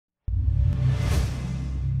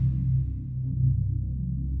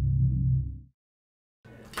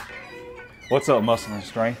What's up, Muscle and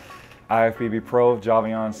Strength? IFBB Pro,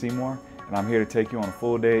 Javiohn Seymore, and I'm here to take you on a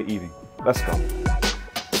full day of eating. Let's go.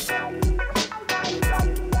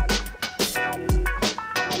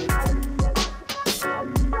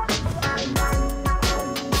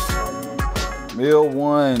 Meal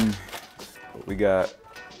one, we got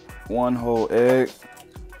 1 whole egg,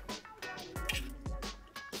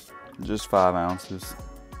 just 5 ounces.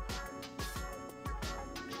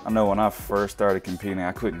 I know when I first started competing,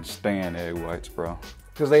 I couldn't stand egg whites, bro,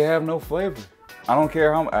 because they have no flavor. I don't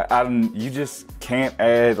care how you just can't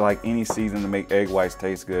add like any seasoning to make egg whites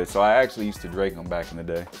taste good. So I actually used to drink them back in the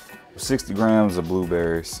day. 60 grams of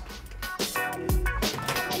blueberries.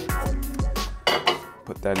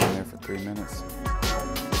 Put that in there for 3 minutes.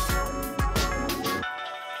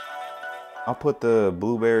 I'll put the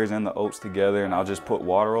blueberries and the oats together and I'll just put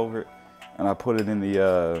water over it. And I put it in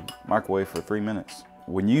the microwave for 3 minutes.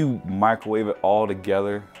 When you microwave it all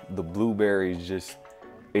together, the blueberries just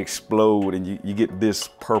explode and you get this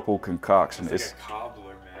purple concoction. It's like a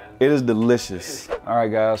cobbler, man. It is delicious. All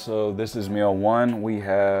right, guys, so this is meal one. We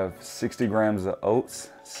have 60 grams of oats,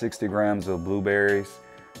 60 grams of blueberries,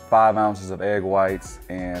 5 ounces of egg whites,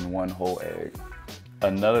 and 1 whole egg.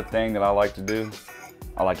 Another thing that I like to do,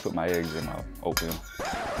 I like to put my eggs in my oatmeal.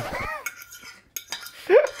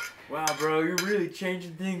 Wow, bro, you're really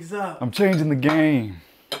changing things up. I'm changing the game.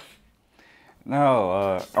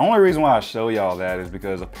 No, the only reason why I show y'all that is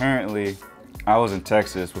because apparently I was in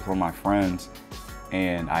Texas with one of my friends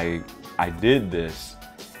and I did this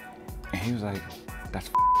and he was like, that's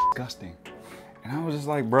disgusting. And I was just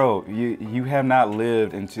like, bro, you have not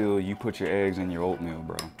lived until you put your eggs in your oatmeal,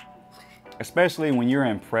 bro. Especially when you're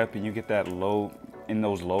in prep and you get that in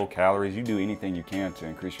those low calories, you do anything you can to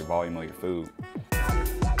increase your volume of your food.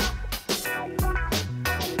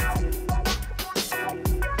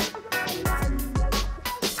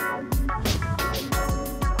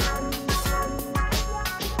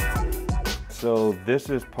 So this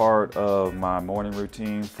is part of my morning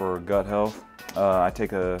routine for gut health. I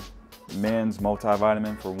take a men's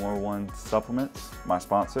multivitamin for 101 Supplements, my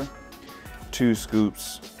sponsor. 2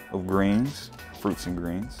 scoops of greens, fruits and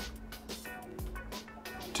greens.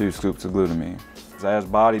 2 scoops of glutamine. As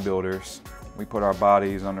bodybuilders, we put our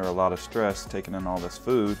bodies under a lot of stress taking in all this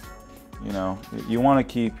food. You know, you want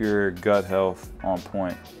to keep your gut health on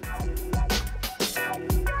point.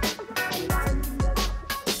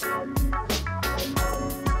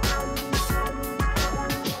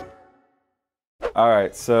 All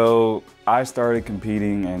right, so I started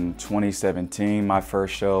competing in 2017. My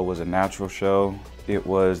first show was a natural show. It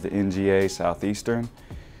was the NGA Southeastern.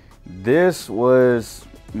 This was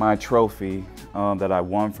my trophy that I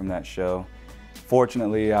won from that show.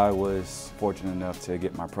 Fortunately, I was fortunate enough to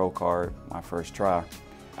get my pro card my first try.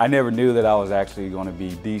 I never knew that I was actually going to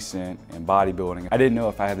be decent in bodybuilding. I didn't know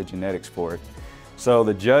if I had the genetics for it. So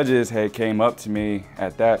the judges had came up to me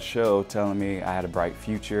at that show telling me I had a bright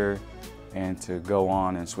future and to go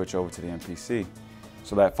on and switch over to the NPC.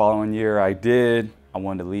 So that following year I did. I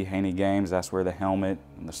won the Ligne Games. That's where the helmet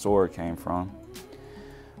and the sword came from.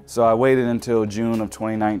 So I waited until June of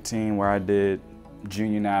 2019 where I did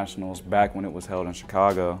Junior Nationals back when it was held in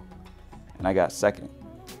Chicago, and I got second.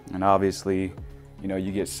 And obviously, you know,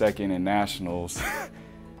 you get second in Nationals,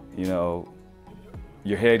 you know,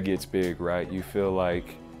 your head gets big, right? You feel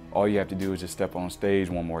like all you have to do is just step on stage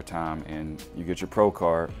one more time and you get your pro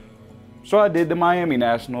card. So I did the Miami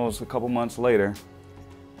Nationals a couple months later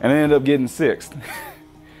and I ended up getting 6th.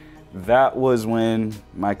 That was when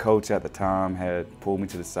my coach at the time had pulled me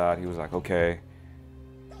to the side. He was like, okay,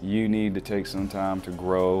 you need to take some time to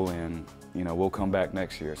grow and, you know, we'll come back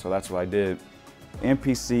next year. So that's what I did.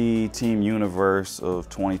 NPC Team Universe of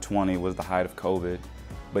 2020 was the height of COVID,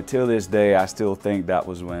 but till this day, I still think that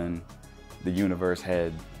was when the universe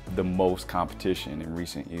had the most competition in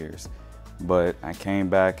recent years. But I came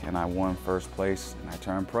back and I won first place and I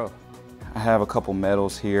turned pro. I have a couple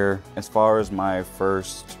medals here. As far as my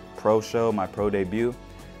first pro show, my pro debut,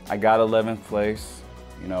 I got 11th place,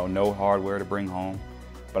 you know, no hardware to bring home,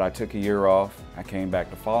 but I took a year off. I came back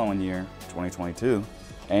the following year, 2022,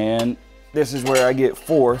 and this is where I get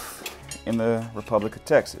 4th in the Republic of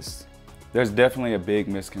Texas. There's definitely a big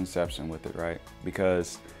misconception with it, right?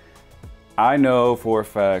 Because I know for a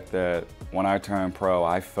fact that when I turned pro,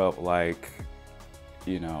 I felt like,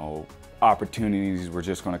 you know, opportunities were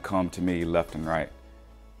just gonna come to me left and right.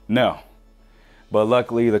 No. But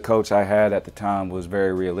luckily, the coach I had at the time was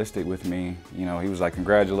very realistic with me. You know, he was like,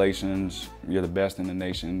 congratulations, you're the best in the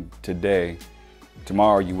nation today.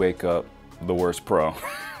 Tomorrow you wake up the worst pro.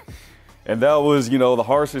 And that was, you know, the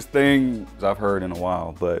harshest thing I've heard in a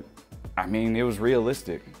while, but I mean, it was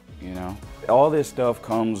realistic. you know? All this stuff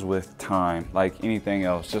comes with time, like anything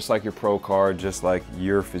else. Just like your pro card, just like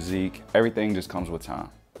your physique, everything just comes with time.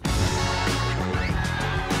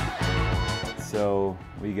 So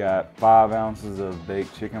we got 5 ounces of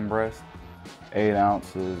baked chicken breast, 8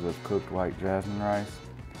 ounces of cooked white jasmine rice,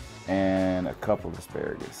 and a cup of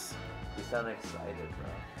asparagus. You sound excited, bro.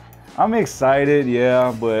 I'm excited,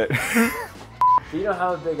 yeah, but You don't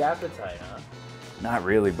have a big appetite, huh? not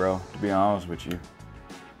really, bro, to be honest with you.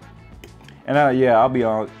 And yeah, I'll be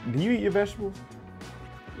honest. Do you eat your vegetables?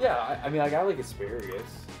 Yeah, I mean, like, I like asparagus.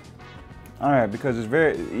 All right, because it's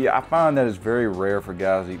very, yeah, I find that it's very rare for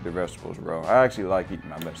guys to eat their vegetables, bro. I actually like eating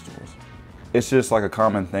my vegetables. It's just like a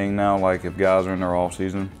common thing now, like if guys are in their off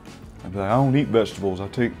season, I'd be like, I don't eat vegetables, I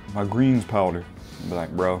take my greens powder. I'd be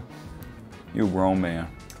like, bro, you a grown man.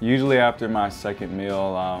 Usually after my second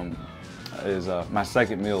meal is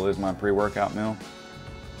my pre-workout meal.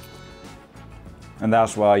 And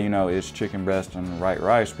that's why, you know, it's chicken breast and white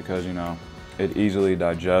rice because, you know, it easily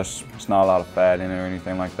digests. It's not a lot of fat in it or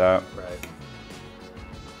anything like that. Right.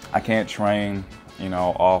 I can't train, you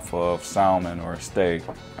know, off of salmon or steak.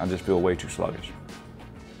 I just feel way too sluggish.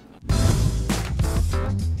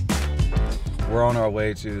 We're on our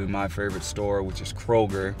way to my favorite store, which is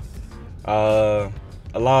Kroger.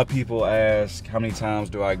 A lot of people ask, how many times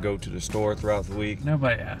do I go to the store throughout the week?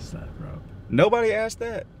 Nobody asked that, bro. Nobody asked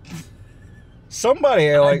that.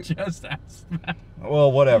 Somebody like, I just asked that.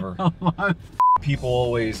 well, whatever. People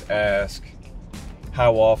always ask,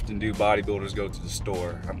 how often do bodybuilders go to the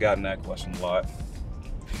store? I've gotten that question a lot.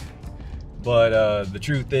 But the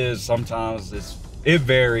truth is, sometimes it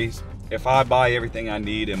varies. If I buy everything I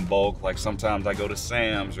need in bulk, like sometimes I go to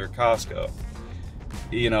Sam's or Costco,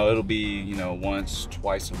 you know, it'll be, you know, once,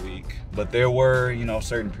 twice a week. But there were, you know,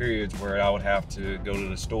 certain periods where I would have to go to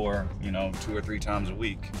the store, you know, 2 or 3 times a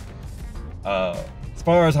week. As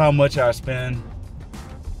far as how much I spend,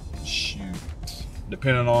 shoot,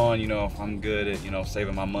 depending on, you know, if I'm good at, you know,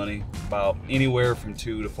 saving my money, about anywhere from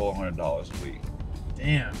 $200 to $400 a week.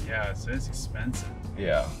 Damn, yeah, so it's expensive.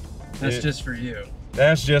 Yeah. That's just for you.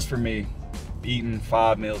 That's just for me, eating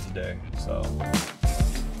 5 meals a day, so.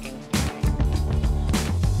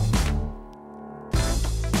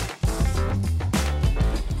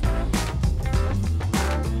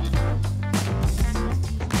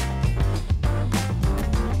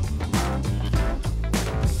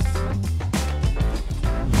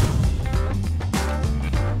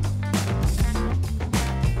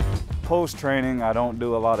 Post-training, I don't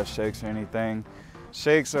do a lot of shakes or anything.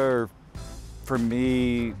 Shakes are, for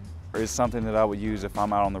me, is something that I would use if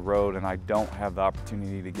I'm out on the road and I don't have the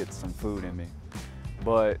opportunity to get some food in me.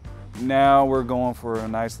 But now we're going for a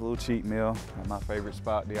nice little cheat meal at my favorite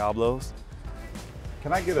spot, Diablo's.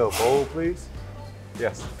 Can I get a bowl, please?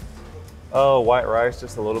 Yes. Oh, white rice,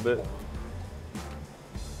 just a little bit.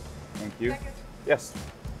 Thank you. Yes.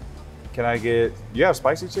 Can I get, you have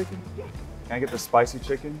spicy chicken? Can I get the spicy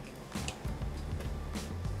chicken?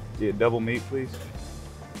 Yeah, double meat, please.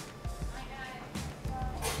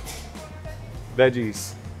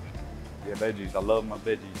 Veggies. Yeah, veggies. I love my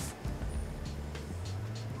veggies.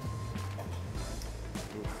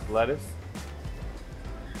 Lettuce.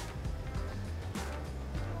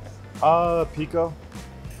 Pico.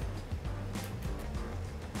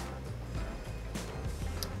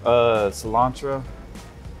 Cilantro.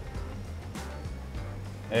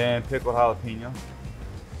 And pickled jalapeno.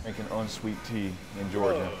 Making unsweet tea in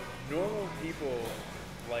Georgia. Normal people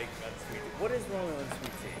like unsweet tea. What is wrong with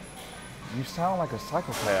unsweet tea? You sound like a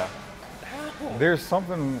psychopath. How? There's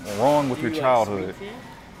something wrong with Do your you childhood. like sweet tea?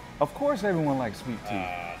 Of course everyone likes sweet tea.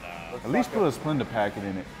 No. At least put a Splenda packet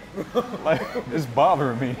in it. Like, it's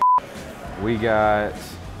bothering me. We got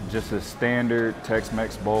just a standard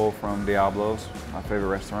Tex-Mex bowl from Diablo's, my favorite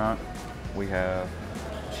restaurant. We have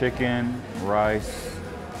chicken, rice,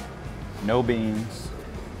 no beans,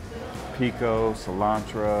 pico,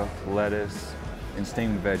 cilantro, lettuce, and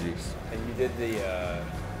steamed veggies. And you did the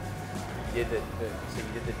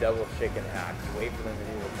double chicken hack. You wait for them to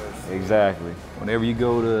do the first. Exactly. Whenever you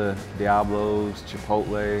go to Diablo's,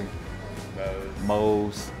 Chipotle,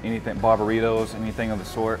 Moe's, anything, Barbaritos, anything of the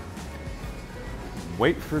sort,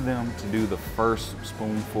 wait for them to do the first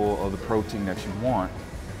spoonful of the protein that you want,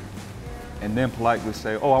 and then politely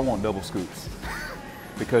say, oh, I want double scoops.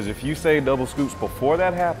 Because if you say double scoops before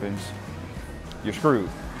that happens, you're screwed.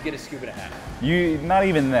 You get a scoop and a half. Not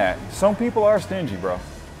even that. Some people are stingy, bro.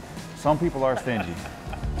 Some people are stingy.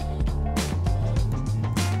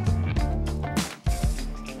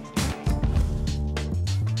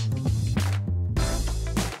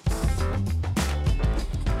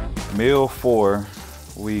 Meal 4,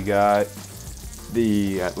 we got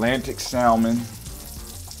the Atlantic salmon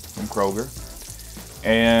from Kroger,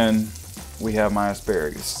 and we have my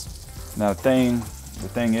asparagus. Now the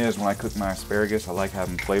thing is, when I cook my asparagus, I like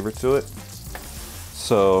having flavor to it.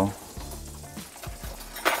 So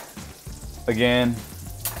again,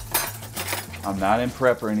 I'm not in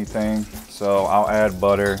prep or anything, so I'll add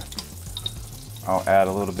butter. I'll add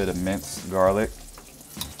a little bit of minced garlic.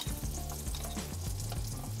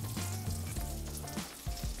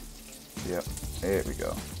 Yep, there we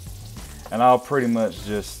go. And I'll pretty much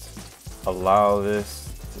just allow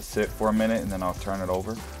this to sit for a minute, and then I'll turn it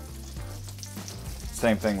over.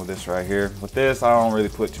 Same thing with this right here. With this, I don't really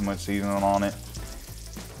put too much seasoning on it.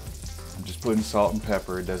 I'm just putting salt and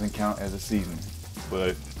pepper. It doesn't count as a seasoning,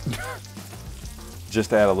 but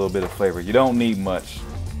just add a little bit of flavor. You don't need much.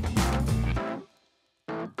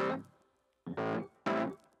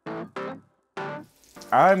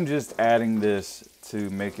 I'm just adding this to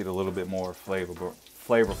make it a little bit more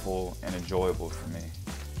flavorful and enjoyable for me.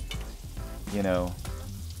 You know,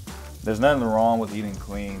 there's nothing wrong with eating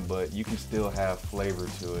clean, but you can still have flavor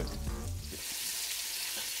to it.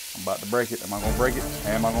 I'm about to break it. Am I gonna break it?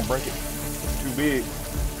 Am I gonna break it? It's too big.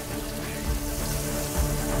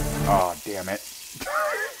 Oh, damn it.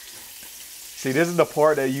 See, this is the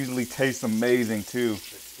part that usually tastes amazing too. The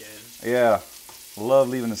skin. Yeah, love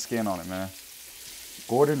leaving the skin on it, man.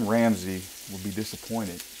 Gordon Ramsay will be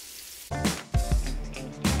disappointed.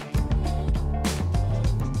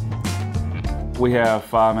 We have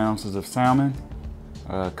 5 ounces of salmon,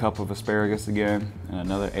 a cup of asparagus again, and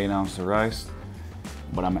another 8 ounces of rice.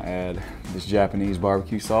 But I'm gonna add this Japanese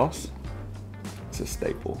barbecue sauce. It's a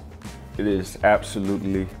staple. It is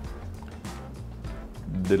absolutely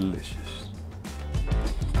delicious.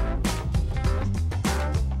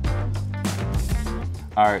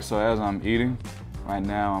 All right, so as I'm eating, right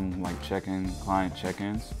now I'm like checking client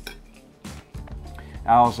check-ins.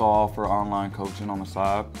 I also offer online coaching on the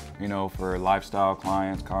side, you know, for lifestyle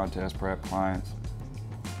clients, contest prep clients.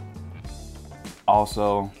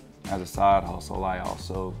 Also, as a side hustle, I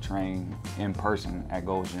also train in person at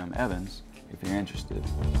Gold's Gym Evans, if you're interested.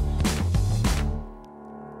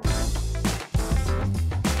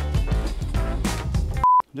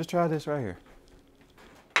 Just try this right here.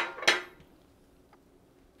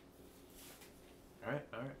 All right,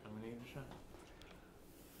 I'm gonna give it a shot.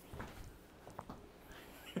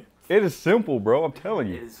 It is simple, bro, I'm telling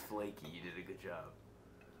you. It is flaky, you did a good job.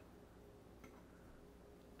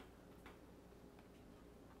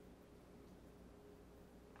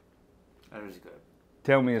 That was good.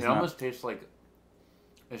 Tell me it's It not. almost tastes like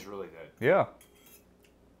it's really good. Yeah,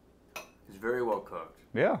 It's very well cooked.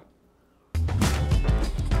 yeah.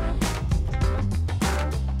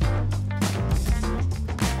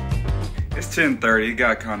 It's 10:30, it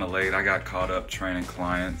got kind of late. I got caught up training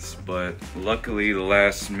clients, but luckily the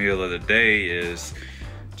last meal of the day is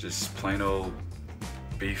just plain old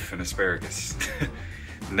beef and asparagus.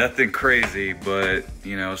 Nothing crazy, but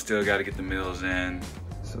you know, still got to get the meals in.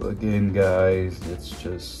 So again, guys, it's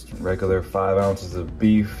just regular 5 ounces of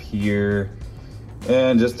beef here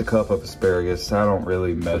and just a cup of asparagus. I don't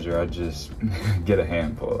really measure, I just get a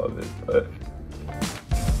handful of it. But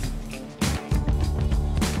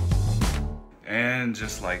and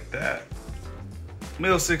just like that,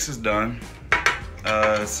 meal 6 is done.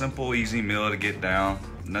 Simple, easy meal to get down,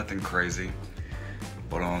 nothing crazy.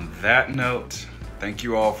 But on that note, thank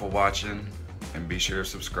you all for watching, and be sure to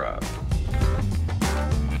subscribe.